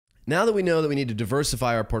now that we know that we need to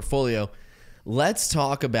diversify our portfolio, let's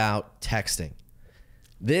talk about texting.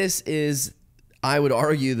 This is, I would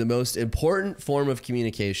argue, the most important form of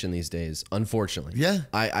communication these days, unfortunately. Yeah.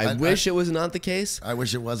 I wish it was not the case. I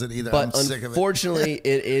wish it wasn't either. But I'm sick of it. unfortunately,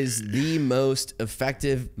 it is the most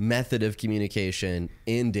effective method of communication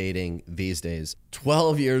in dating these days.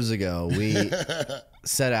 12 years ago, we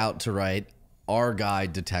set out to write our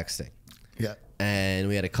guide to texting. Yeah. And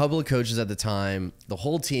we had a couple of coaches at the time. The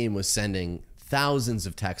whole team was sending thousands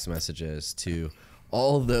of text messages to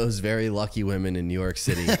all those very lucky women in New York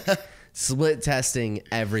City. Split testing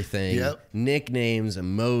everything, Yep. nicknames,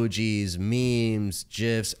 emojis, memes,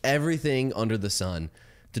 GIFs, everything under the sun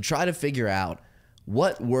to try to figure out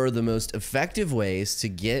what were the most effective ways to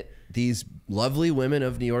get these lovely women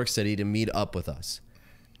of New York City to meet up with us.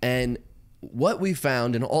 And what we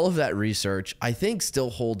found in all of that research, I think still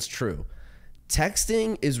holds true.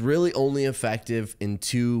 Texting is really only effective in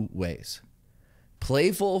two ways.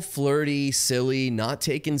 Playful, flirty, silly, not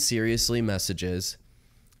taken seriously messages,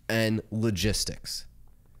 and logistics.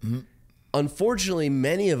 Mm-hmm. Unfortunately,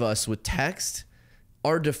 many of us with text,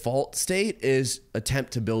 our default state is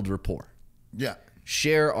attempt to build rapport. Yeah.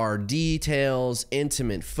 Share our details,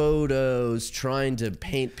 intimate photos, trying to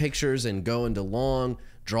paint pictures and go into long,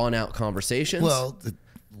 drawn-out conversations. Well,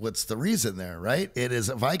 what's the reason there, right? It is,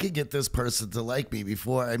 if I could get this person to like me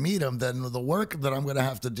before I meet them, then the work that I'm going to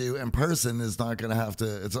have to do in person is not going to have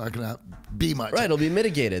to, it's not going to be much. Right, it'll be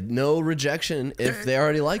mitigated. No rejection if they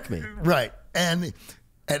already like me. Right. And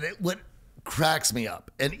what cracks me up,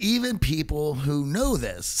 and even people who know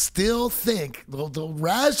this still think, they'll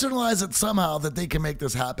rationalize it somehow that they can make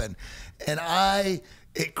this happen. And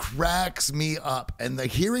it cracks me up. And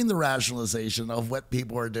hearing the rationalization of what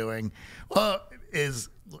people are doing is,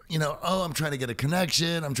 I'm trying to get a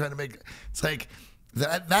connection. I'm trying to make, it's like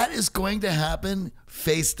that is going to happen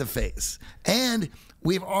face to face. And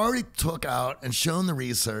we've already took out and shown the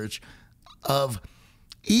research of,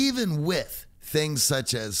 even with things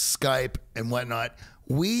such as Skype and whatnot,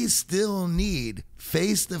 we still need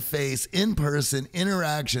face-to-face, in-person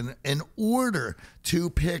interaction in order to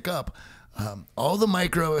pick up all the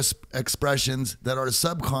micro expressions that our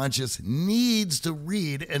subconscious needs to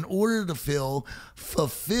read in order to feel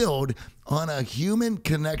fulfilled on a human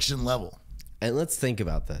connection level. And let's think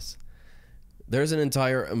about this. There's an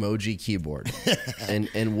entire emoji keyboard.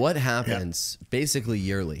 and what happens basically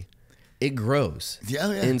yearly? It grows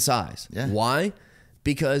in size. Yeah. Why?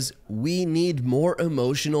 Because we need more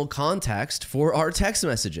emotional context for our text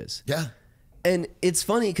messages. Yeah. And it's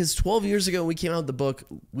funny because 12 years ago when we came out with the book,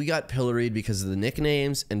 we got pilloried because of the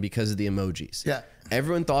nicknames and because of the emojis. Yeah.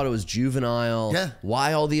 Everyone thought it was juvenile. Yeah.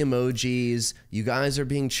 Why all the emojis? You guys are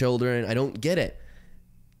being children. I don't get it.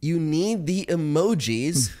 You need the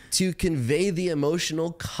emojis to convey the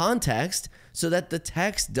emotional context so that the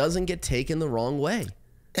text doesn't get taken the wrong way.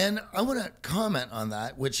 And I want to comment on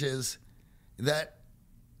that, which is that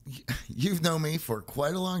you've known me for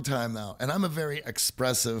quite a long time now, and I'm a very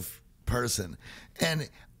expressive person. And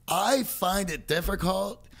I find it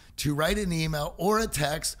difficult to write an email or a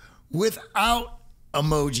text without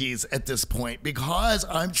emojis at this point, because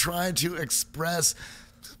I'm trying to express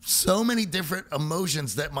so many different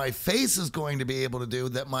emotions that my face is going to be able to do,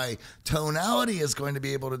 that my tonality is going to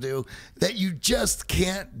be able to do, that you just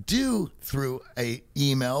can't do through a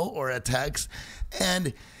email or a text.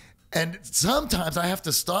 And sometimes I have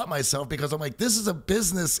to stop myself because I'm like, this is a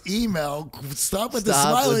business email. Stop with the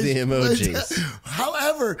smiley. With the emojis.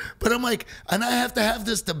 However, but I'm like, and I have to have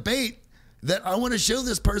this debate that I want to show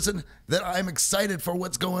this person that I'm excited for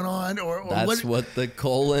what's going on, or that's what the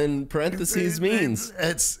colon parentheses means.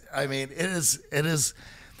 It is.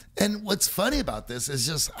 And what's funny about this is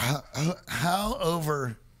just how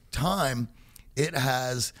over time it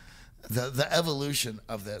has the evolution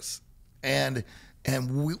of this, and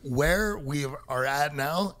where we are at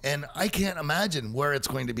now, and I can't imagine where it's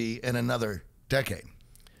going to be in another decade.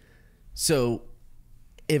 So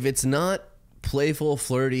if it's not playful,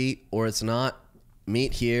 flirty, or it's not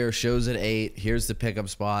meet here, shows at 8, here's the pickup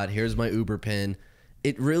spot, here's my Uber pin,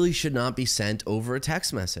 it really should not be sent over a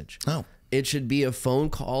text message. Oh. It should be a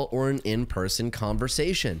phone call or an in-person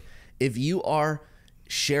conversation. If you are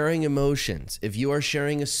sharing emotions, if you are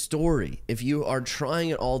sharing a story, if you are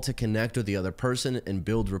trying at all to connect with the other person and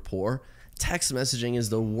build rapport, text messaging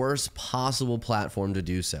is the worst possible platform to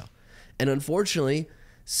do so. And unfortunately,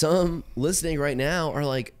 some listening right now are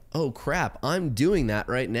like, oh crap, I'm doing that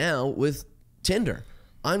right now with Tinder.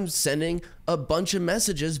 I'm sending a bunch of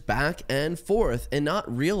messages back and forth and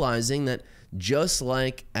not realizing that just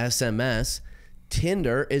like SMS,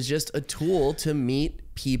 Tinder is just a tool to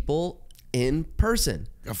meet people in person.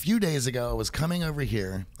 A few days ago, I was coming over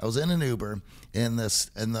here. I was in an Uber, and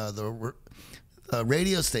the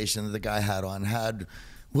radio station that the guy had on had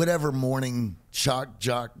whatever morning shock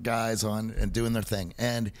jock guys on and doing their thing.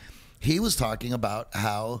 And he was talking about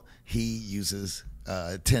how he uses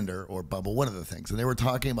Tinder or Bumble, one of the things. And they were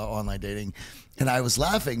talking about online dating. And I was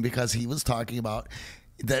laughing because he was talking about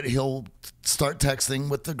that he'll start texting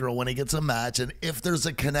with the girl when he gets a match. And if there's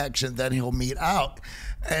a connection, then he'll meet out.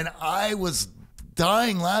 And I was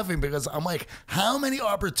dying laughing because I'm like, how many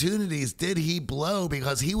opportunities did he blow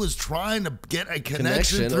because he was trying to get a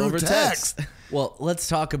connection through over text? Well, let's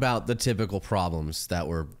talk about the typical problems that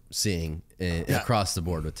we're seeing across the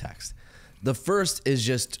board with text. The first is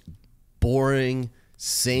just boring,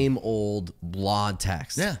 same old blah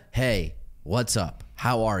text. Yeah. Hey, what's up?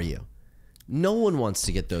 How are you? No one wants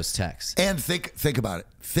to get those texts. And think about it.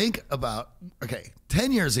 Think about, okay,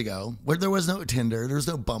 10 years ago, where there was no Tinder, there was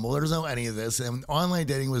no Bumble, there was no any of this, and online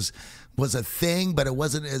dating was a thing, but it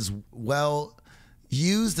wasn't as well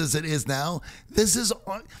used as it is now.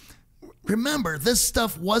 Remember, this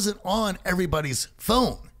stuff wasn't on everybody's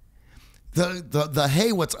phone. The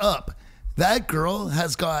hey, what's up? That girl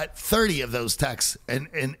has got 30 of those texts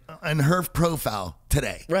in her profile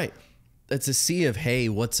today. Right. It's a sea of hey,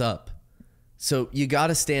 what's up? So you got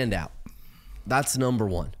to stand out. That's number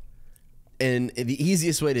one. And the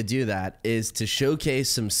easiest way to do that is to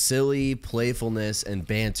showcase some silly playfulness and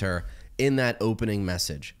banter in that opening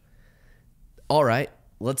message. All right,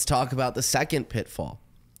 let's talk about the second pitfall.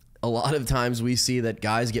 A lot of times we see that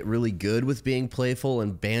guys get really good with being playful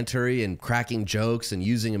and bantery and cracking jokes and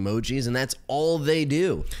using emojis, and that's all they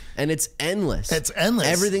do. And it's endless. It's endless.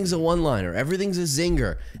 Everything's a one-liner. Everything's a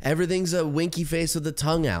zinger. Everything's a winky face with the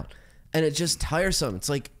tongue out. And it's just tiresome. It's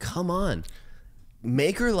like, come on.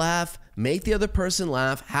 Make her laugh, make the other person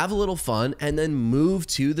laugh, have a little fun, and then move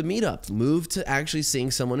to the meetup. Move to actually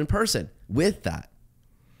seeing someone in person. With that,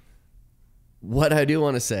 what I do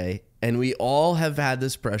want to say, and we all have had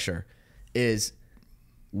this pressure, is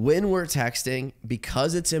when we're texting,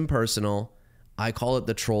 because it's impersonal, I call it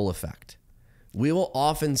the troll effect. We will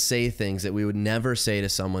often say things that we would never say to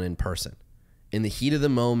someone in person. In the heat of the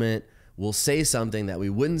moment, we'll say something that we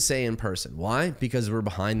wouldn't say in person. Why? Because we're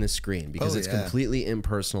behind the screen, because it's completely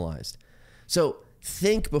impersonalized. So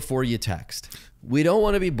think before you text. We don't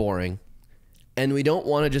want to be boring, and we don't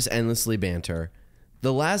want to just endlessly banter.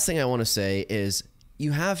 The last thing I want to say is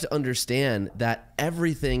you have to understand that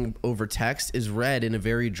everything over text is read in a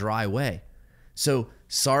very dry way. So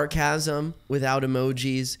sarcasm without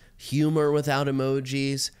emojis, humor without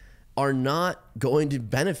emojis are not going to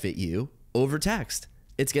benefit you over text.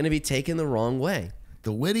 It's going to be taken the wrong way.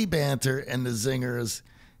 The witty banter and the zingers,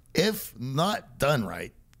 if not done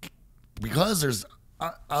right, because there's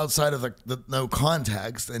outside of the no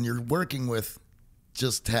context and you're working with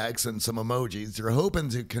just text and some emojis, you're hoping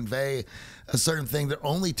to convey a certain thing that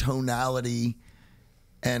only tonality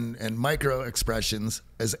and micro expressions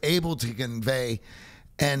is able to convey.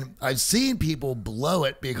 And I've seen people blow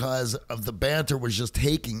it because of the banter was just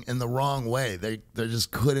taken in the wrong way. They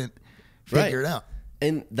just couldn't figure it out.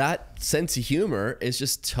 And that sense of humor is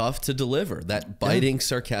just tough to deliver. That biting,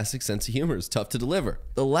 sarcastic sense of humor is tough to deliver.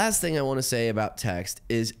 The last thing I want to say about text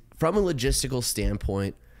is, from a logistical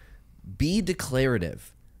standpoint, be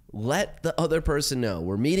declarative. Let the other person know,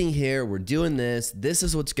 we're meeting here, we're doing this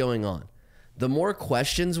is what's going on. The more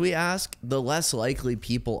questions we ask, the less likely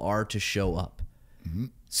people are to show up. Mm-hmm.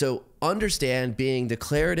 So understand being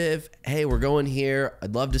declarative. Hey, we're going here.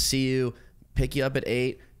 I'd love to see you. Pick you up at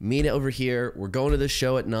 8. Meet over here. We're going to this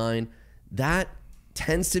show at 9. That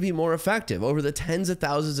tends to be more effective. Over the tens of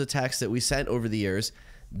thousands of texts that we sent over the years,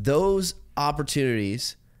 those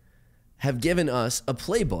opportunities have given us a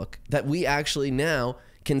playbook that we actually now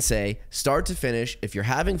can say, start to finish, if you're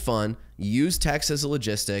having fun, use text as a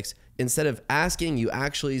logistics. Instead of asking, you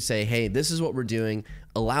actually say, hey, this is what we're doing.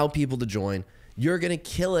 Allow people to join. You're going to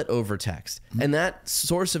kill it over text. And that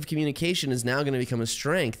source of communication is now going to become a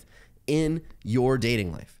strength in your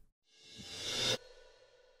dating life.